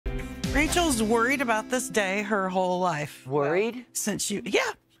Rachel's worried about this day her whole life. Worried?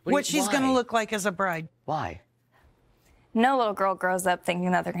 What she's going to look like as a bride. Why? No little girl grows up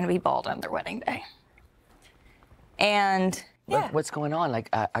thinking that they're going to be bald on their wedding day. And yeah. What's going on? Like,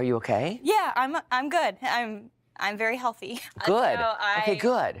 are you okay? Yeah, I'm good. I'm very healthy. Good. So Okay,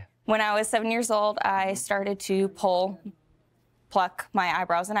 good. When I was 7 years old, I started to pluck my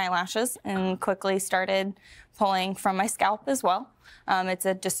eyebrows and eyelashes, and quickly started pulling from my scalp as well. It's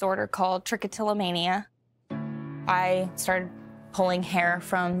a disorder called trichotillomania. I started pulling hair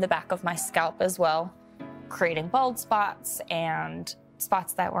from the back of my scalp as well, creating bald spots and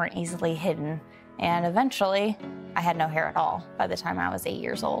spots that weren't easily hidden. And eventually, I had no hair at all by the time I was 8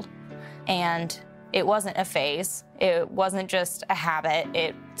 years old. And it wasn't a phase. It wasn't just a habit.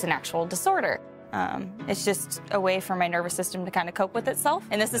 It's an actual disorder. It's just a way for my nervous system to kind of cope with itself.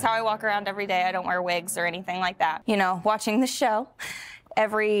 And this is how I walk around every day. I don't wear wigs or anything like that. You know, watching the show,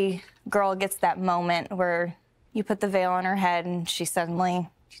 every girl gets that moment where you put the veil on her head and she suddenly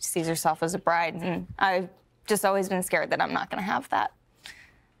sees herself as a bride. And I've just always been scared that I'm not going to have that,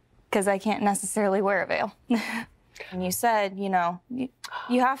 because I can't necessarily wear a veil. And you said, you know,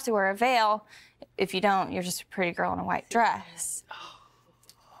 you have to wear a veil. If you don't, you're just a pretty girl in a white dress.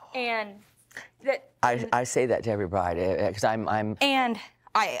 And I say that to every bride, because I'm... And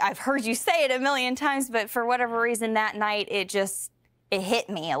I've heard you say it a million times, but for whatever reason that night, it hit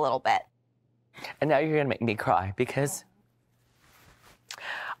me a little bit. And now you're gonna make me cry, because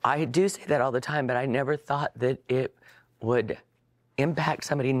I do say that all the time, but I never thought that it would impact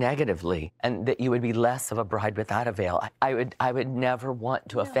somebody negatively and that you would be less of a bride without a veil. I would never want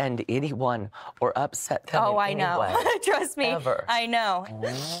to offend anyone or upset them. Oh, I know. Trust me. Ever. I know.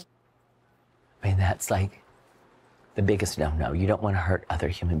 I mean, that's like the biggest no-no. You don't want to hurt other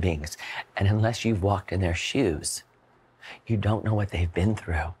human beings. And unless you've walked in their shoes, you don't know what they've been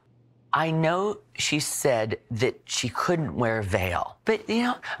through. I know she said that she couldn't wear a veil, but you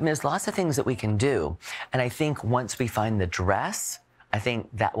know, I mean, there's lots of things that we can do. And I think once we find the dress, I think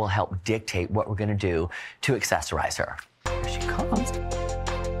that will help dictate what we're gonna do to accessorize her. Here she comes.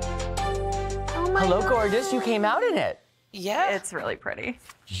 Oh my Hello, God. gorgeous. You came out in it. Yeah. It's really pretty.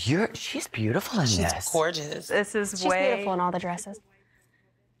 She's beautiful in this. She's gorgeous. This is She's beautiful in all the dresses.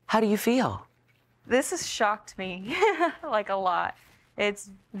 How do you feel? This has shocked me, like a lot. It's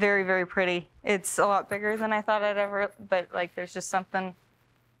very, very pretty. It's a lot bigger than I thought I'd ever, but like there's just something.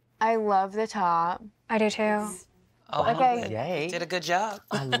 I love the top. I do too. Oh, Okay. Yay. Did a good job.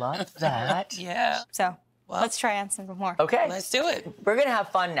 I love that. Yeah. So Well, let's try on some more. Okay. Let's do it. We're gonna have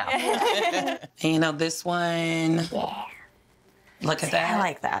fun now. And you know, this one. Yeah. Look at that. I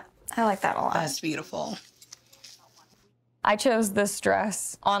like that. I like that a lot. That's beautiful. I chose this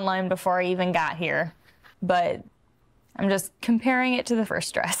dress online before I even got here, but I'm just comparing it to the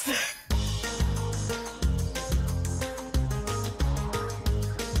first dress.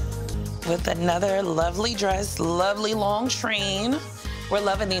 With another lovely dress, lovely long train. We're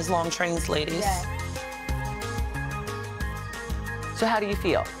loving these long trains, ladies. Yeah. So how do you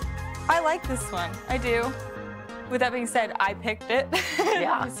feel? I like this one. I do. With that being said, I picked it.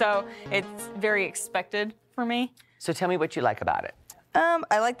 Yeah. So it's very expected for me. So tell me what you like about it.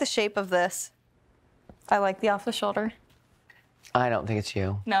 I like the shape of this. I like the off the shoulder. I don't think it's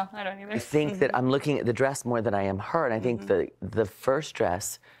you. No, I don't either. I think that I'm looking at the dress more than I am her, and I think the first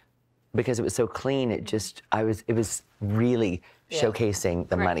dress, because it was so clean, it was really showcasing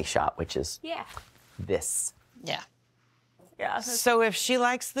the money shot, which is this. Yeah. Yeah. So if she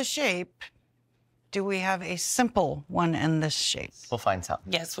likes the shape, do we have a simple one in this shape? We'll find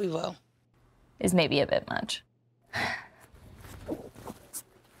something. Yes, we will. Is maybe a bit much.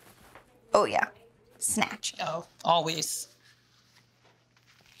 Oh yeah. Snatch. Oh, always.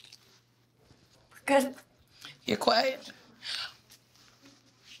 Good. You're quiet.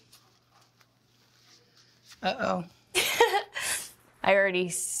 Uh-oh. I already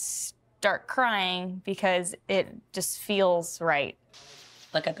start crying because it just feels right.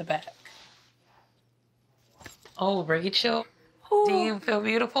 Look at the back. Oh, Rachel, do you feel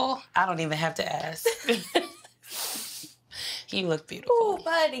beautiful? I don't even have to ask. You look beautiful. Oh,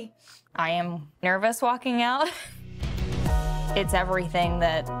 buddy. I am nervous walking out. It's everything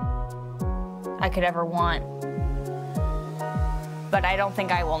that I could ever want. But I don't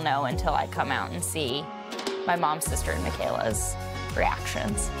think I will know until I come out and see my mom's sister and Michaela's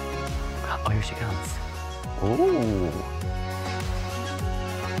reactions. Oh, here she comes. Ooh.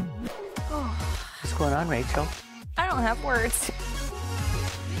 What's going on, Rachel? I don't have words.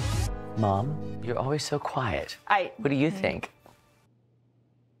 Mom, you're always so quiet. What do you think?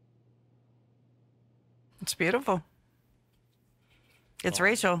 It's beautiful. It's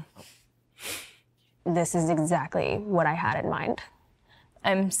Rachel. This is exactly what I had in mind.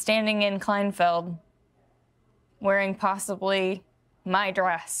 I'm standing in Kleinfeld wearing possibly my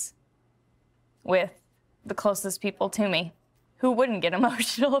dress with the closest people to me. Who wouldn't get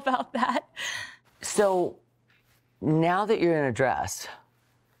emotional about that? So now that you're in a dress,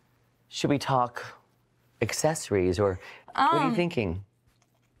 should we talk accessories or what are you thinking?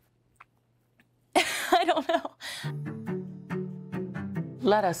 I don't know.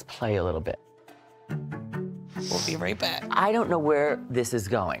 Let us play a little bit. We'll be right back. I don't know where this is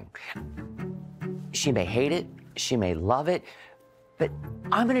going. She may hate it, she may love it, but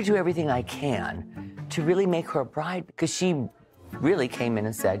I'm gonna do everything I can to really make her a bride because she really came in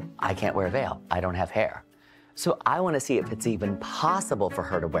and said, I can't wear a veil, I don't have hair. So I wanna see if it's even possible for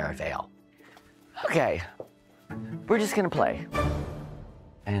her to wear a veil. Okay, we're just gonna play.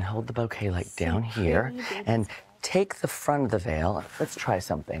 And hold the bouquet like down here and take the front of the veil. Let's try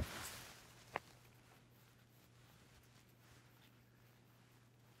something.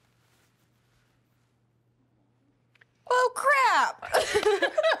 Oh, crap!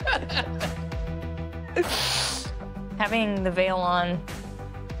 Having the veil on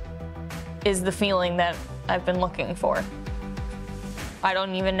is the feeling that I've been looking for. I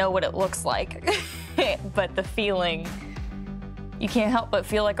don't even know what it looks like, but the feeling, you can't help but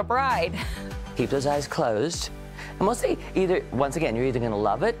feel like a bride. Keep those eyes closed. And we'll see, either, once again, you're either gonna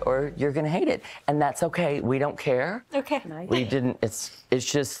love it or you're gonna hate it. And that's okay, we don't care. Okay. We didn't, it's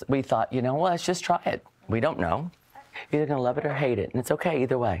just, we thought, you know, well, let's just try it. We don't know. You're either gonna love it or hate it, and it's okay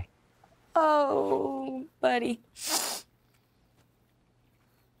either way. Oh, buddy.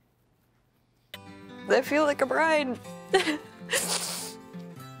 I feel like a bride. You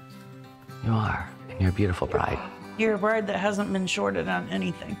are, and you're a beautiful bride. You're a bride that hasn't been shorted on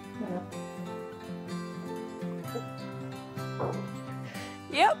anything.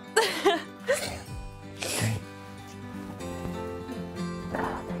 Yep. Okay.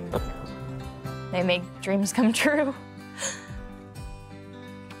 They make dreams come true.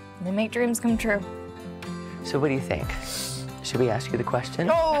 They make dreams come true. So what do you think? Should we ask you the question?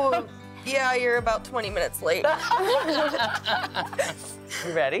 Oh, yeah, you're about 20 minutes late.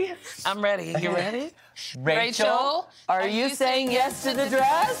 You ready? I'm ready. You ready? Rachel, are you saying yes to the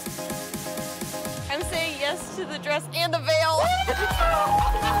dress? I'm saying yes to the dress and the veil.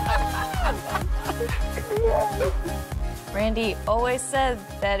 Randy always said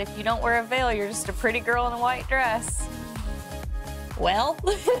that if you don't wear a veil, you're just a pretty girl in a white dress. Well,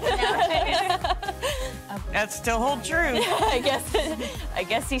 That still hold true. I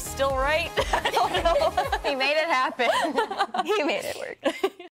guess he's still right. I don't know. He made it happen. He made it work.